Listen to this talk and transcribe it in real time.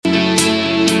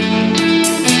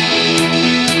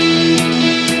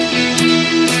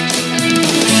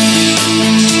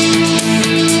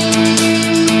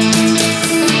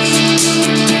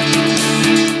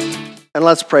And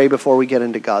let's pray before we get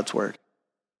into God's word.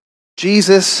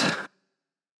 Jesus,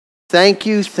 thank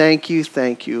you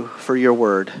for your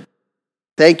word.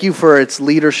 Thank you for its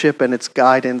leadership and its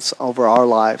guidance over our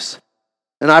lives.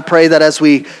 And I pray that as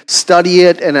we study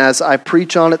it and as I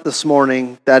preach on it this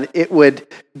morning, that it would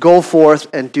go forth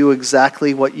and do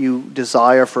exactly what you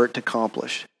desire for it to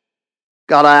accomplish.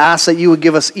 God, I ask that you would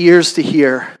give us ears to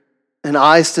hear and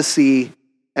eyes to see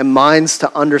and minds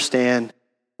to understand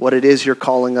what it is you're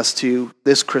calling us to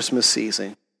this Christmas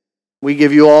season. We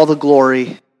give you all the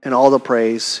glory and all the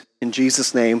praise. In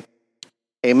Jesus' name,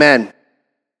 amen.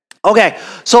 Okay,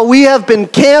 so we have been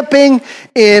camping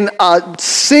in a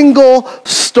single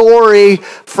story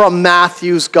from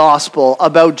Matthew's gospel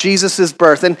about Jesus'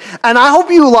 birth. And I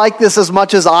hope you like this as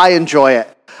much as I enjoy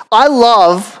it. I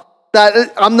love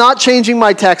that I'm not changing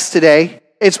my text today.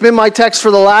 It's been my text for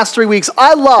the last 3 weeks.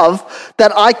 I love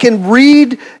that I can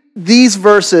read these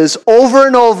verses over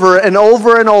and over and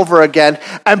over and over again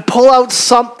and pull out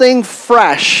something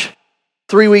fresh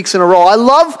 3 weeks in a row. I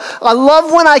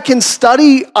love when I can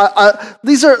study.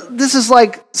 This is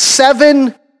like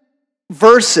 7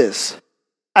 verses,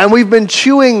 and we've been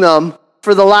chewing them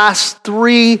for the last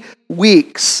 3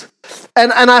 weeks.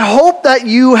 And I hope that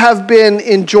you have been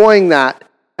enjoying that,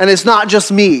 and it's not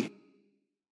just me,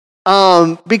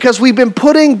 because we've been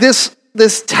putting this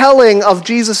telling of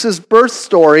Jesus' birth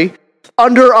story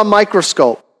under a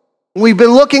microscope. We've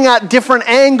been looking at different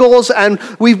angles, and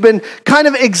we've been kind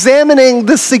of examining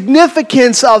the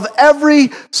significance of every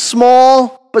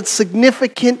small but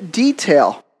significant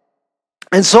detail.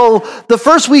 And so the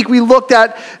first week we looked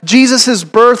at Jesus'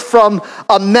 birth from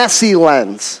a messy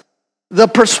lens. The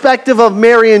perspective of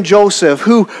Mary and Joseph,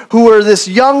 who were this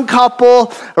young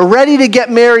couple ready to get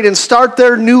married and start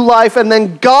their new life, and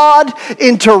then God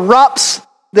interrupts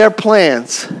their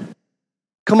plans.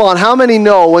 Come on, how many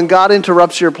know when God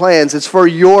interrupts your plans, it's for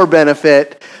your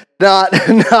benefit? Not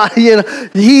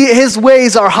his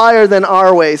ways are higher than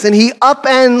our ways. And he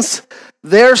upends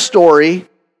their story,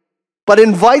 but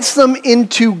invites them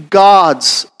into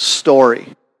God's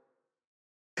story.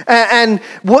 And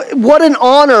what an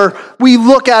honor. We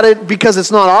look at it because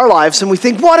it's not our lives, and we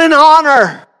think, what an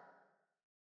honor.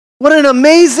 What an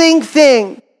amazing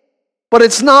thing. But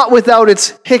it's not without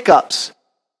its hiccups.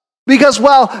 Because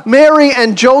while Mary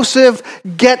and Joseph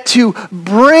get to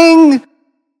bring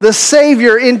the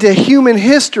Savior into human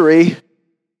history,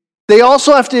 they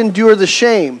also have to endure the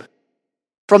shame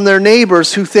from their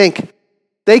neighbors who think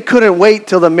they couldn't wait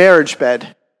till the marriage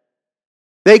bed.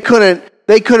 They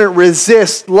couldn't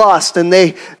resist lust, and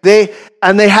they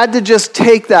had to just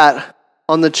take that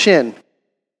on the chin.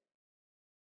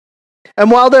 And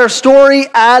while their story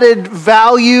added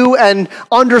value and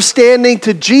understanding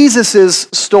to Jesus'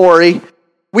 story,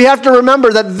 we have to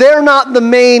remember that they're not the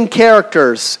main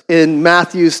characters in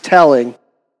Matthew's telling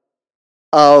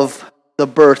of the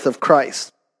birth of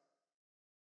Christ.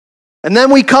 And then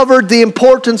we covered the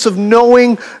importance of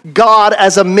knowing God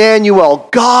as Emmanuel,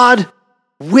 God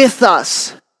with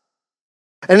us.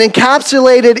 And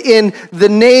encapsulated in the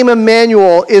name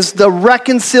Emmanuel is the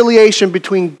reconciliation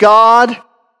between God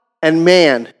and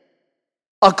man.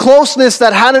 A closeness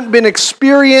that hadn't been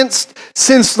experienced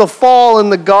since the fall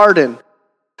in the garden.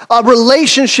 A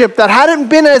relationship that hadn't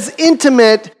been as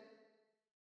intimate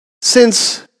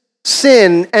since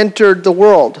sin entered the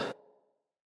world.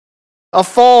 A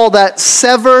fall that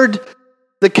severed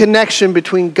the connection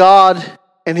between God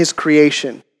and his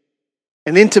creation.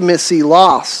 An intimacy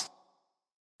lost.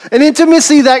 An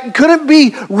intimacy that couldn't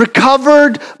be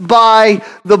recovered by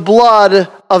the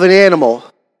blood of an animal.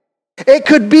 It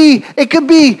could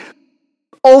be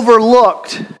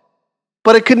overlooked,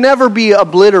 but it could never be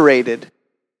obliterated.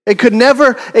 It could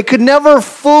never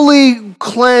fully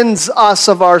cleanse us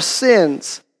of our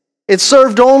sins. It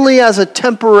served only as a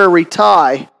temporary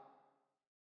tie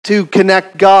to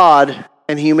connect God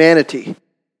and humanity.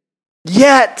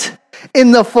 Yet,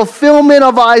 in the fulfillment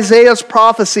of Isaiah's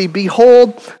prophecy,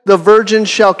 behold, the virgin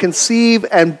shall conceive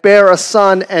and bear a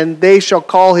son, and they shall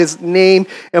call his name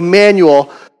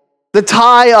Emmanuel. The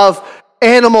tie of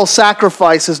animal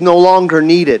sacrifice is no longer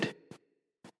needed.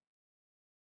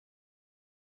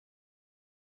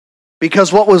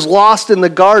 Because what was lost in the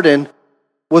garden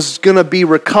was going to be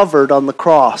recovered on the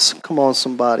cross. Come on,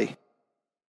 somebody.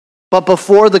 But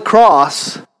before the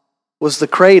cross was the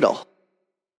cradle.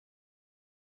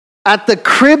 At the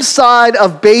crib side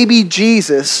of baby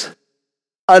Jesus,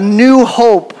 a new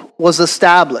hope was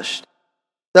established.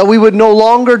 That we would no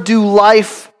longer do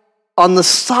life on the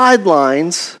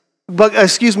sidelines,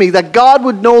 that God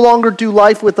would no longer do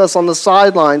life with us on the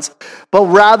sidelines, but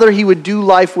rather he would do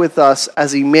life with us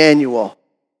as Emmanuel,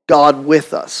 God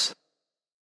with us.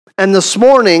 And this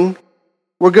morning,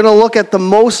 we're going to look at the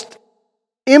most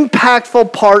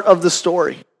impactful part of the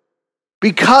story,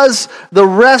 because the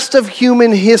rest of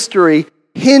human history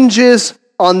hinges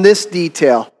on this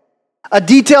detail. A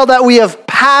detail that we have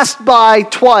passed by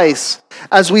twice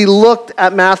as we looked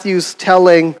at Matthew's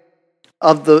telling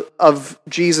of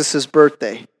Jesus'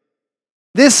 birthday.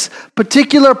 This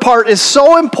particular part is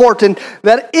so important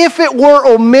that if it were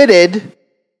omitted,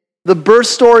 the birth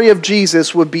story of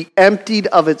Jesus would be emptied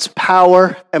of its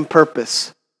power and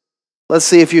purpose. Let's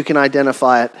see if you can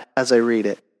identify it as I read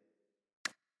it.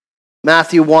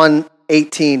 Matthew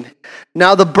 1:18.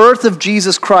 Now the birth of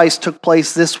Jesus Christ took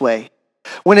place this way.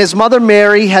 When his mother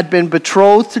Mary had been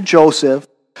betrothed to Joseph,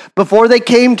 before they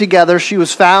came together, she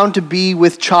was found to be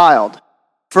with child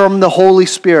from the Holy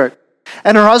Spirit.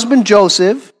 And her husband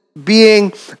Joseph,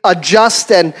 being a just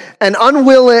man and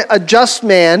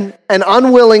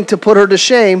unwilling to put her to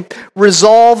shame,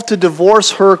 resolved to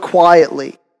divorce her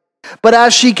quietly. But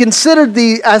as he considered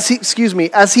these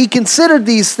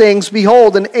things,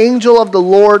 behold, an angel of the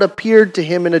Lord appeared to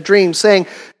him in a dream, saying,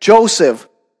 Joseph,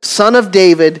 son of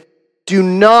David, do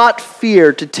not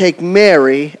fear to take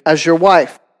Mary as your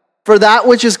wife, for that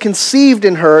which is conceived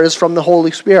in her is from the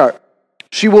Holy Spirit.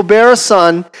 She will bear a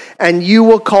son, and you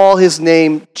will call his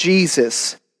name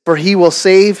Jesus, for he will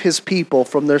save his people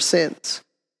from their sins.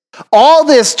 All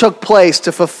this took place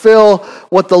to fulfill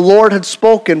what the Lord had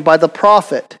spoken by the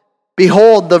prophet.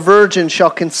 Behold, the virgin shall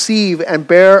conceive and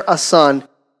bear a son,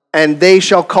 and they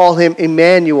shall call him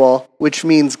Emmanuel, which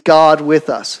means God with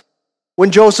us.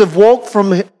 When Joseph woke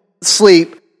from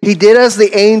sleep, he did as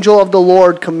the angel of the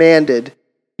Lord commanded.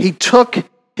 He took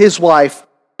his wife,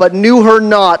 but knew her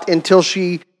not until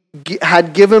she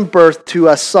had given birth to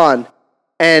a son,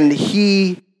 and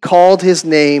he called his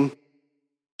name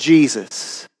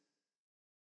Jesus.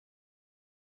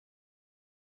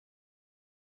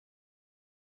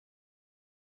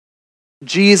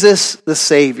 Jesus the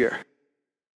Savior.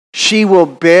 She will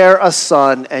bear a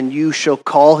son, and you shall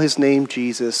call his name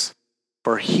Jesus,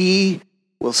 for he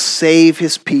will save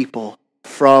his people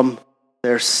from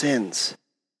their sins.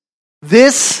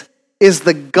 This is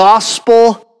the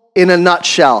gospel in a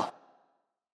nutshell.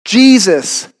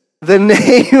 Jesus, the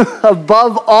name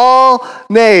above all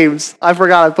names. I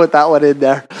forgot I put that one in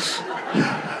there.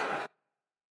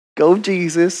 Go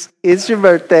Jesus, it's your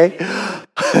birthday.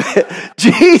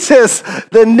 Jesus,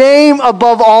 the name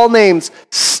above all names,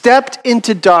 stepped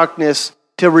into darkness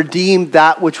to redeem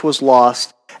that which was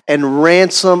lost and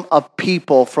ransom a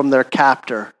people from their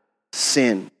captor,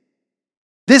 sin.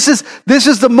 This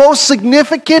is the most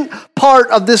significant part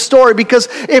of this story, because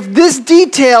if this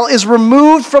detail is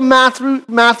removed from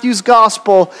Matthew's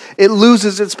gospel, it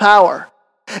loses its power.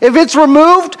 If it's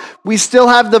removed, we still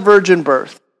have the virgin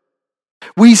birth.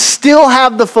 We still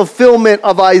have the fulfillment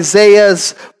of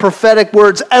Isaiah's prophetic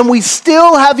words, and we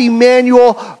still have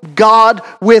Emmanuel, God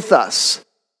with us.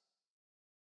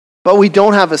 But we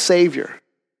don't have a Savior.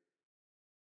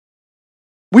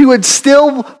 We would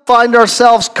still find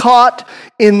ourselves caught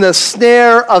in the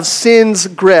snare of sin's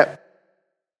grip.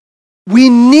 We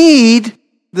need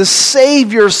the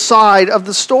Savior side of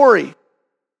the story.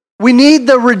 We need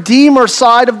the Redeemer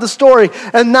side of the story.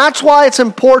 And that's why it's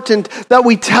important that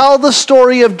we tell the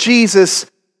story of Jesus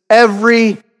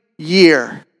every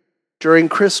year during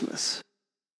Christmas.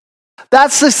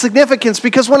 That's the significance,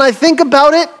 because when I think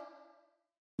about it,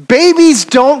 babies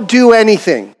don't do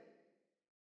anything.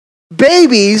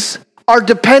 Babies are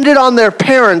dependent on their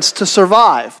parents to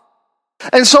survive.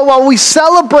 And so while we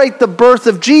celebrate the birth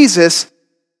of Jesus,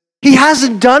 he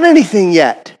hasn't done anything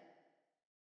yet.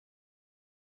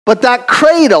 But that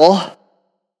cradle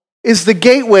is the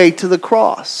gateway to the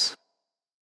cross.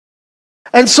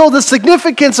 And so the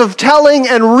significance of telling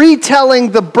and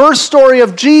retelling the birth story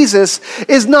of Jesus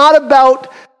is not about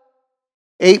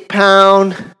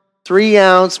 8-pound,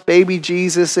 3-ounce baby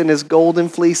Jesus in his golden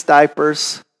fleece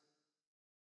diapers.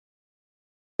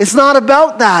 It's not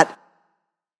about that.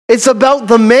 It's about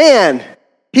the man.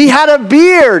 He had a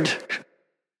beard.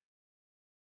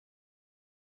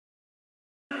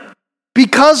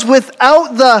 Because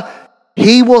without the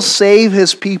 "he will save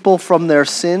his people from their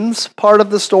sins" part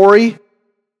of the story,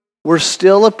 we're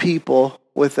still a people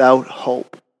without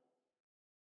hope.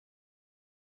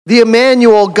 The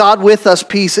Emmanuel, God with us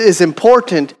piece is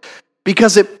important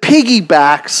because it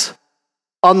piggybacks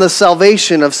on the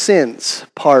salvation of sins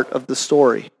part of the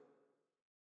story.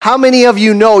 How many of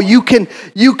you know you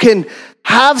can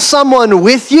have someone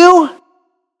with you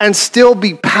and still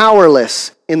be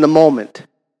powerless in the moment?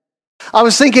 I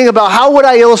was thinking about how would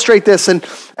I illustrate this,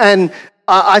 and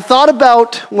I thought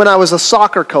about when I was a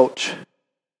soccer coach.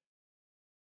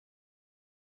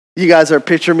 You guys are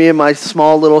picturing me in my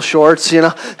small little shorts,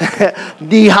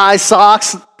 knee-high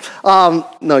socks.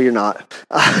 No, you're not.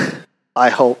 I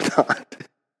hope not.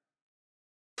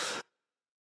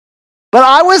 But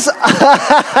I was...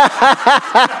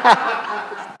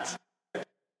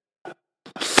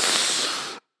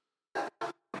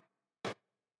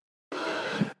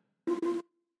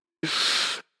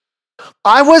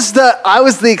 I was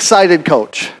the excited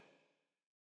coach.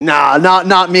 Nah,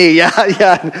 not me.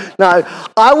 Yeah. No.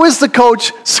 I was the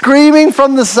coach screaming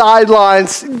from the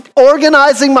sidelines,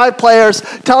 organizing my players,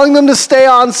 telling them to stay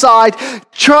on side,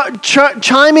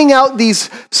 chiming out these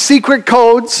secret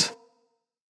codes.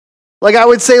 Like I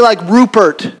would say like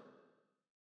Rupert,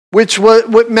 which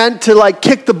what meant to like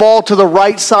kick the ball to the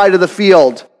right side of the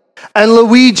field. And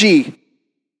Luigi,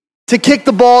 to kick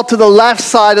the ball to the left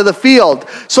side of the field,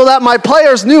 so that my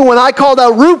players knew when I called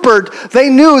out Rupert, they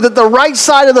knew that the right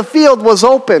side of the field was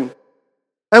open.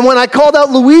 And when I called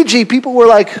out Luigi, people were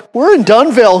like, we're in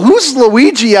Dunville. Who's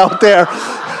Luigi out there?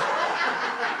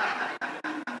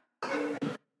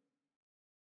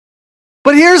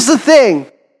 But here's the thing.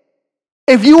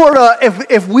 If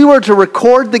we were to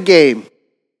record the game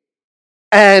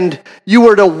and you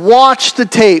were to watch the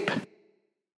tape,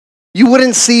 you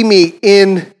wouldn't see me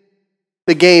in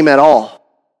the game at all.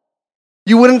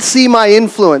 You wouldn't see my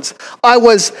influence. I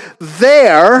was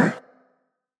there,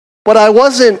 but I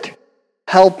wasn't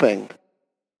helping.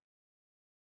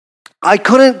 I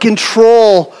couldn't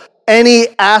control any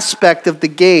aspect of the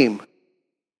game.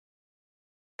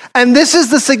 And this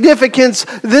is the significance,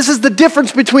 this is the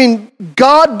difference between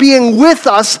God being with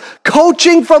us,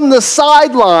 coaching from the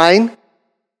sideline,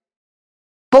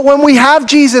 but when we have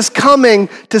Jesus coming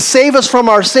to save us from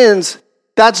our sins,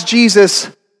 that's Jesus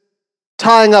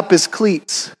tying up his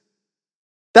cleats.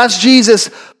 That's Jesus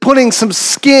putting some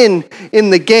skin in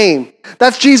the game.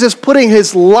 That's Jesus putting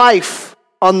his life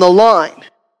on the line.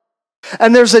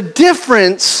 And there's a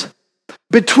difference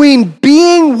between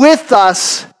being with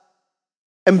us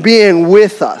and being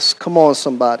with us. Come on,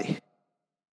 somebody.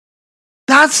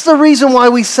 That's the reason why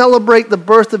we celebrate the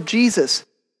birth of Jesus.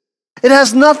 It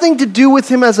has nothing to do with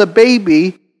him as a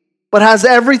baby, but has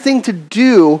everything to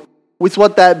do with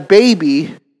what that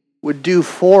baby would do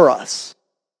for us.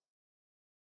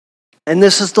 And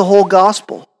this is the whole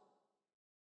gospel.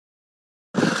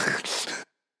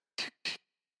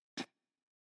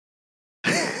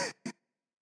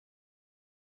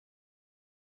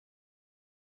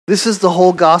 This is the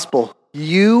whole gospel.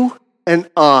 You and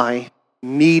I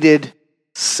needed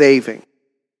saving.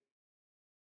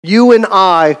 You and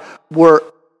I were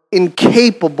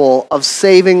incapable of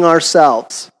saving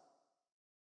ourselves.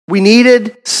 We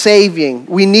needed saving.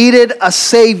 We needed a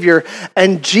Savior,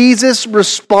 and Jesus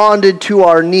responded to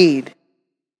our need.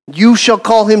 You shall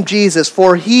call him Jesus,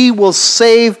 for he will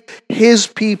save his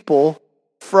people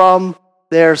from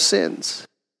their sins.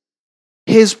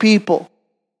 His people.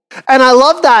 And I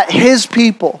love that, his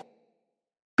people,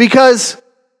 because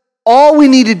all we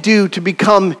need to do to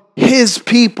become his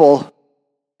people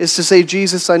is to say,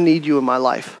 Jesus, I need you in my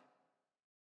life.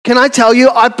 Can I tell you,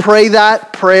 I pray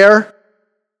that prayer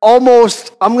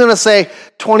almost, I'm going to say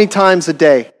 20 times a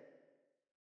day.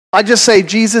 I just say,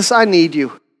 Jesus, I need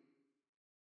you.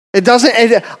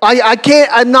 I can't,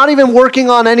 I'm not even working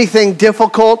on anything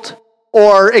difficult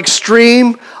or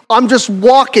extreme. I'm just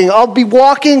walking. I'll be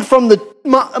walking from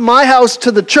my house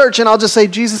to the church, and I'll just say,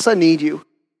 Jesus, I need you.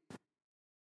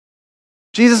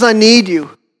 Jesus, I need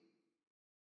you.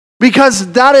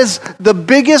 Because that is the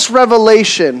biggest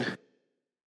revelation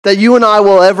that you and I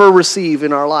will ever receive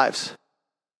in our lives.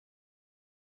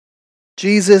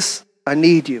 Jesus, I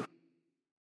need you.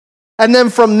 And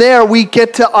then from there, we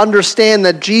get to understand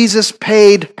that Jesus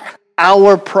paid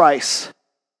our price.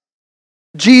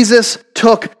 Jesus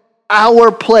took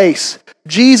our place.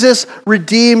 Jesus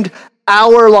redeemed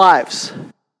our lives.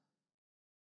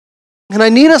 And I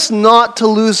need us not to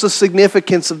lose the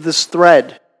significance of this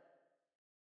thread,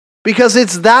 because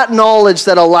it's that knowledge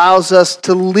that allows us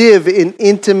to live in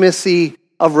intimacy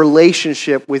of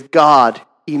relationship with God,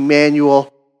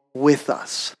 Emmanuel, with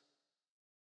us.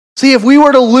 See, if we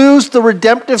were to lose the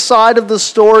redemptive side of the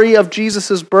story of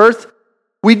Jesus' birth,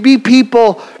 we'd be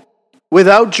people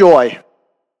without joy,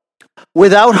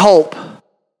 without hope,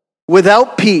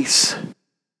 without peace,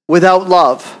 without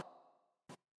love.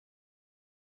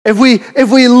 If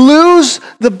we lose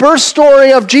the birth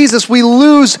story of Jesus, we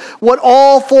lose what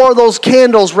all four of those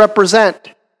candles represent.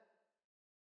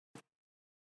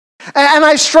 And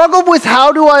I struggled with,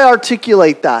 how do I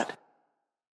articulate that?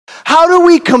 How do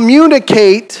we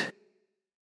communicate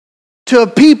to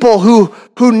people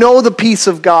who know the peace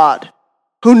of God?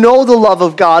 who know the love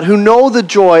of God, who know the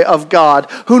joy of God,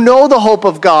 who know the hope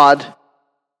of God,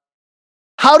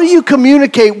 how do you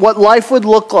communicate what life would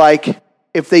look like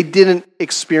if they didn't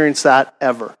experience that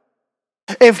ever?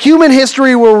 If human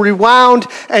history were rewound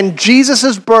and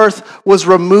Jesus' birth was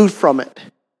removed from it?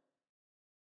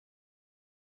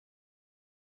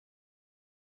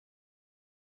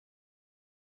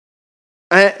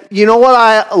 You know what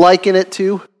I liken it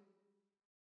to?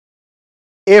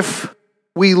 If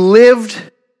we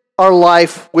lived our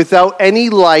life without any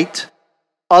light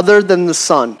other than the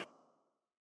sun.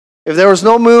 If there was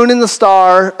no moon in the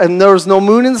star, and there was no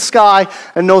moon in the sky,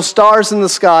 and no stars in the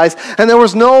skies, and there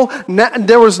was no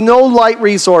light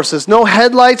resources, no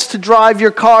headlights to drive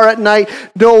your car at night,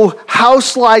 no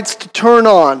house lights to turn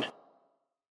on.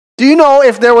 Do you know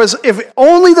if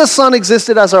only the sun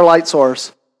existed as our light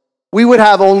source, we would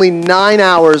have only 9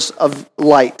 hours of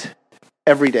light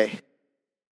every day.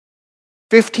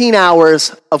 15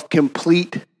 hours of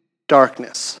complete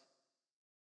darkness.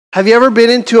 Have you ever been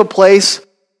into a place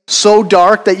so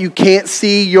dark that you can't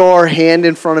see your hand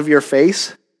in front of your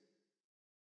face?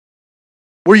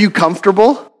 Were you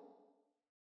comfortable?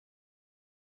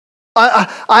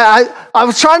 I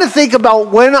was trying to think about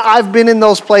when I've been in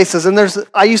those places, and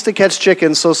I used to catch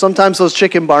chickens, so sometimes those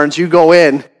chicken barns, you go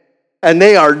in, and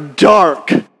they are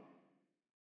dark. And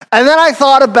then I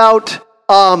thought about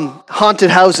haunted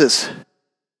houses.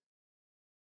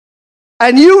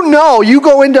 And you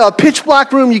go into a pitch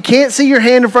black room, you can't see your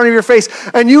hand in front of your face,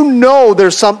 and you know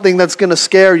there's something that's going to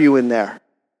scare you in there.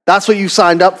 That's what you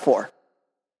signed up for.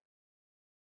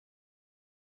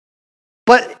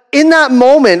 But in that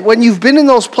moment, when you've been in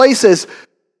those places,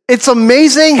 it's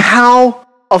amazing how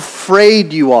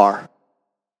afraid you are.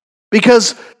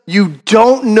 Because you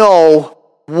don't know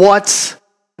what's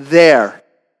there.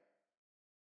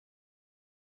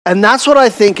 And that's what I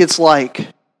think it's like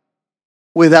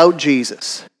without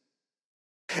Jesus.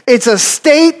 It's a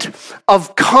state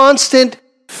of constant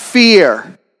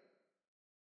fear.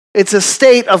 It's a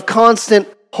state of constant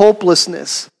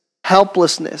hopelessness,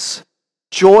 helplessness,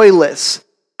 joyless,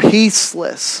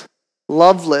 peaceless,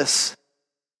 loveless,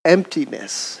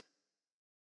 emptiness.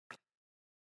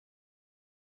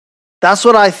 That's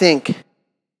what I think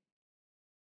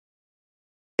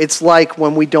it's like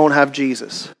when we don't have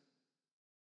Jesus.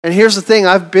 And here's the thing,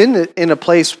 I've been in a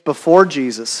place before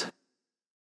Jesus.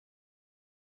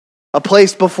 A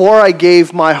place before I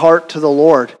gave my heart to the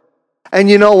Lord. And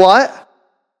you know what?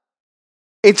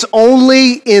 It's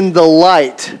only in the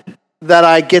light that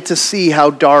I get to see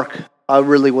how dark I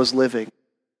really was living.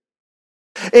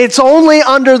 It's only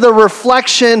under the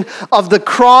reflection of the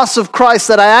cross of Christ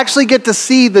that I actually get to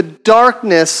see the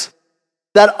darkness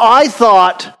that I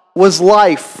thought was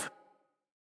life.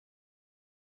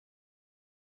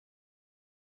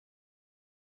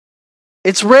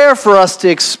 It's rare for us to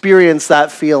experience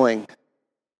that feeling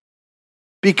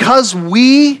because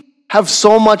we have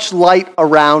so much light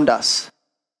around us.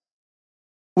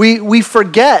 We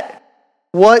forget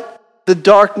what the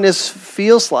darkness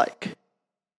feels like.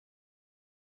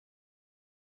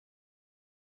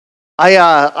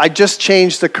 I just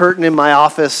changed the curtain in my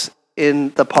office in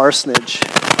the parsonage.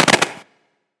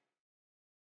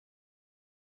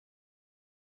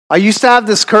 I used to have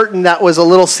this curtain that was a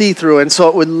little see-through, and so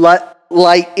it would let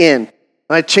light in. And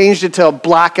I changed it to a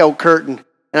blackout curtain,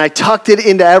 and I tucked it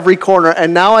into every corner,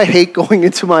 and now I hate going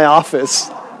into my office.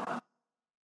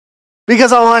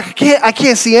 Because I'm like, I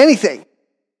can't see anything.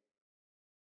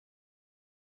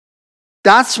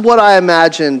 That's what I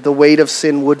imagine the weight of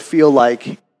sin would feel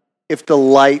like if the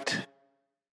light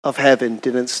of heaven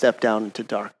didn't step down into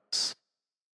darkness.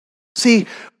 See,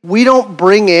 we don't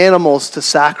bring animals to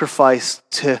sacrifice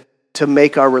to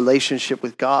make our relationship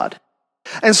with God.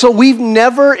 And so we've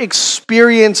never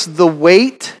experienced the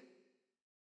weight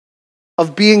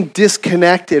of being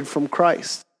disconnected from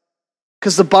Christ.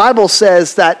 Because the Bible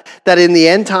says that in the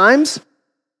end times,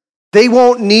 they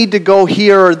won't need to go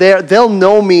here or there. They'll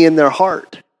know me in their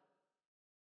heart.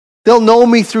 They'll know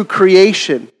me through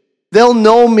creation. They'll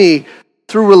know me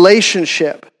through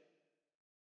relationship.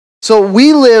 So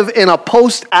we live in a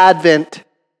post-Advent,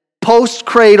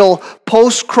 post-cradle,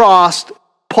 post-cross,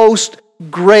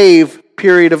 post-grave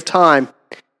period of time.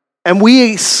 And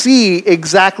we see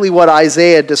exactly what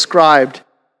Isaiah described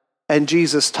and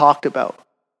Jesus talked about.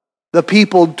 The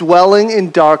people dwelling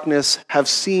in darkness have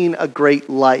seen a great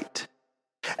light.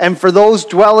 And for those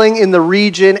dwelling in the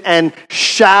region and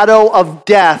shadow of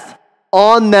death,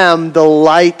 on them the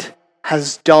light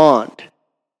has dawned.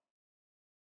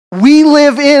 We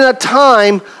live in a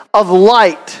time of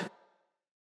light.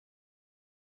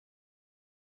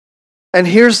 And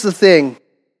here's the thing.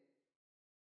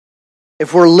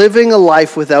 If we're living a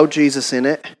life without Jesus in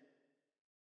it,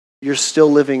 you're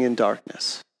still living in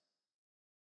darkness.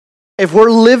 If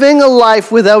we're living a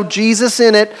life without Jesus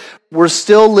in it, we're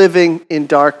still living in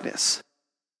darkness.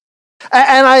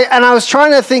 And I was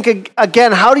trying to think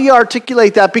again, how do you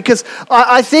articulate that? Because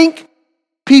I think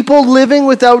people living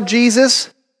without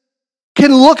Jesus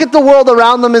can look at the world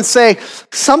around them and say,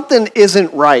 something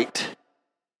isn't right.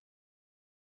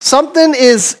 Something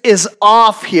is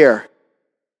off here.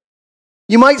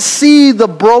 You might see the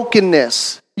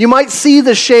brokenness. You might see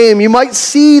the shame. You might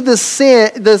see the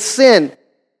sin.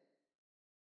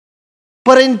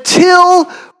 But until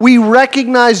we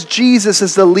recognize Jesus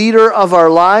as the leader of our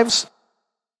lives,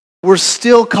 we're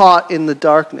still caught in the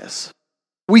darkness.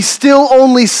 We still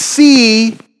only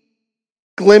see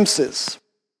glimpses.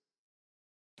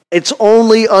 It's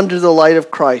only under the light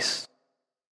of Christ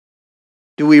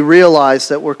do we realize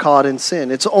that we're caught in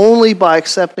sin. It's only by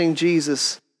accepting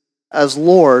Jesus as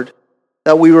Lord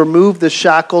that we remove the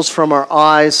shackles from our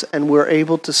eyes and we're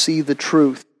able to see the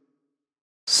truth.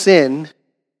 Sin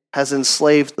has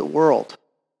enslaved the world.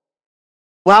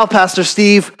 Wow, Pastor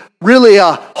Steve, really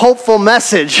a hopeful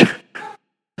message.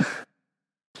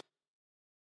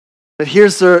 But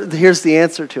here's the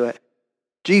answer to it.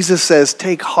 Jesus says,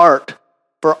 take heart,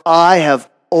 for I have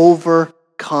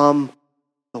overcome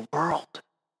the world.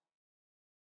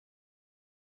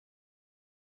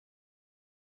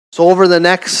 So over the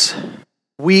next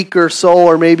week or so,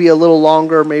 or maybe a little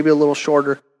longer, maybe a little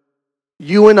shorter,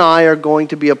 you and I are going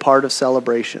to be a part of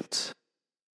celebrations.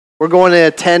 We're going to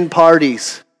attend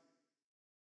parties.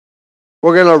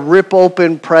 We're going to rip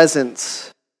open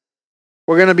presents.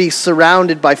 We're going to be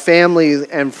surrounded by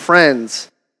family and friends.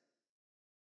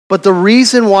 But the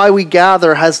reason why we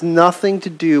gather has nothing to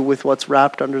do with what's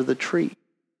wrapped under the tree,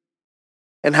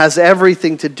 and has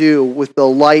everything to do with the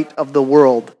light of the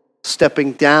world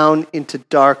stepping down into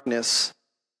darkness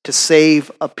to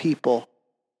save a people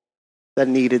that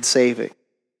needed saving.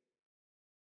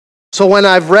 So when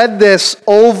I've read this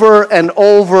over and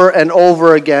over and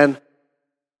over again,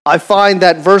 I find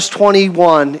that verse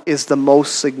 21 is the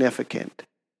most significant.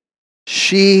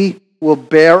 She will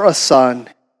bear a son,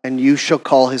 and you shall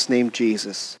call his name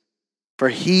Jesus, for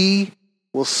he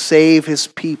will save his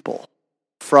people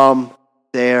from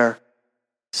their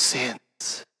sins.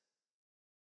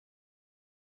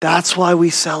 That's why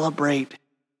we celebrate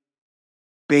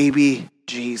baby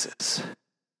Jesus.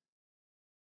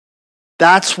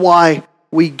 That's why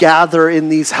we gather in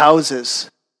these houses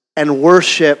and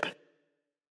worship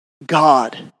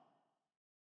God.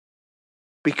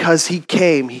 Because he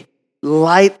came,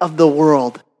 light of the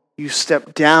world, you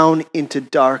stepped down into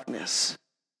darkness.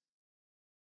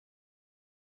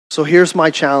 So here's my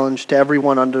challenge to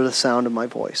everyone under the sound of my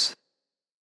voice.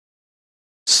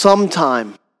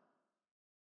 Sometime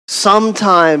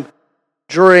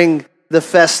during the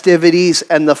festivities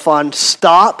and the fun,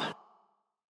 stop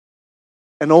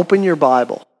and open your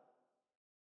Bible.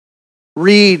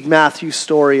 Read Matthew's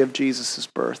story of Jesus'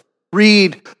 birth.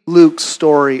 Read Luke's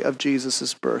story of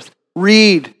Jesus' birth.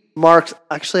 Read Mark's,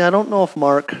 actually I don't know if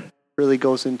Mark really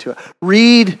goes into it.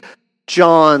 Read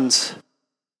John's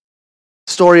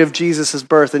story of Jesus'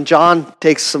 birth. And John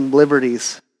takes some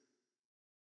liberties,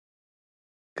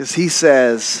 because he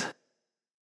says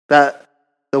that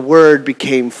the Word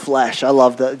became flesh. I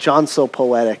love that. John's so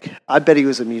poetic. I bet he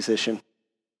was a musician.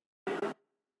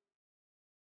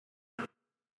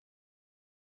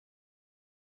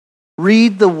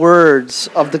 Read the words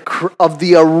of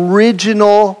the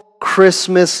original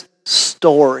Christmas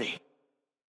story.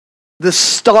 The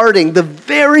starting, the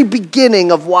very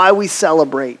beginning of why we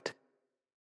celebrate.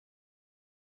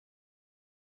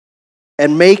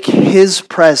 And make his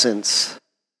presence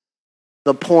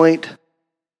the point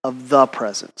of the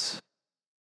presence.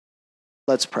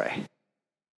 Let's pray.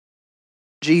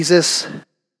 Jesus,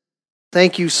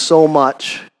 thank you so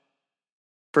much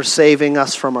for saving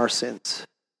us from our sins.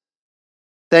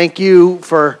 Thank you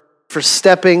for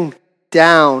stepping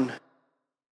down,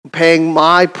 paying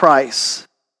my price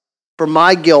for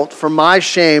my guilt, for my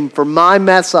shame, for my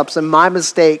mess ups and my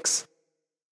mistakes.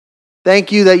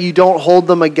 Thank you that you don't hold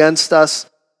them against us,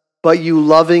 but you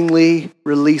lovingly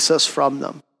release us from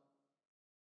them.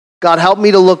 God, help me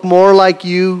to look more like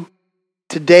you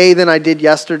today than I did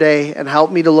yesterday, and help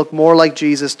me to look more like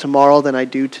Jesus tomorrow than I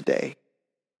do today.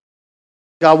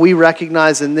 God, we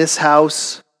recognize in this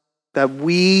house that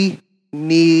we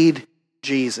need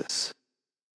Jesus.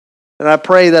 And I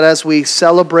pray that as we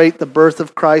celebrate the birth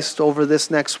of Christ over this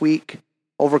next week,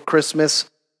 over Christmas,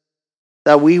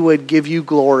 that we would give you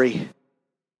glory,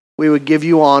 we would give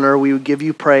you honor, we would give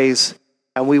you praise,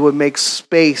 and we would make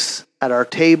space at our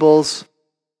tables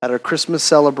at our Christmas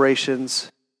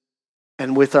celebrations,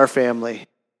 and with our family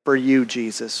for you,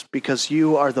 Jesus, because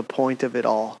you are the point of it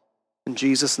all. In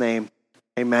Jesus' name,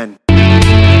 amen.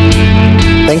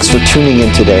 Thanks for tuning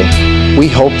in today. We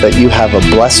hope that you have a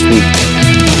blessed week.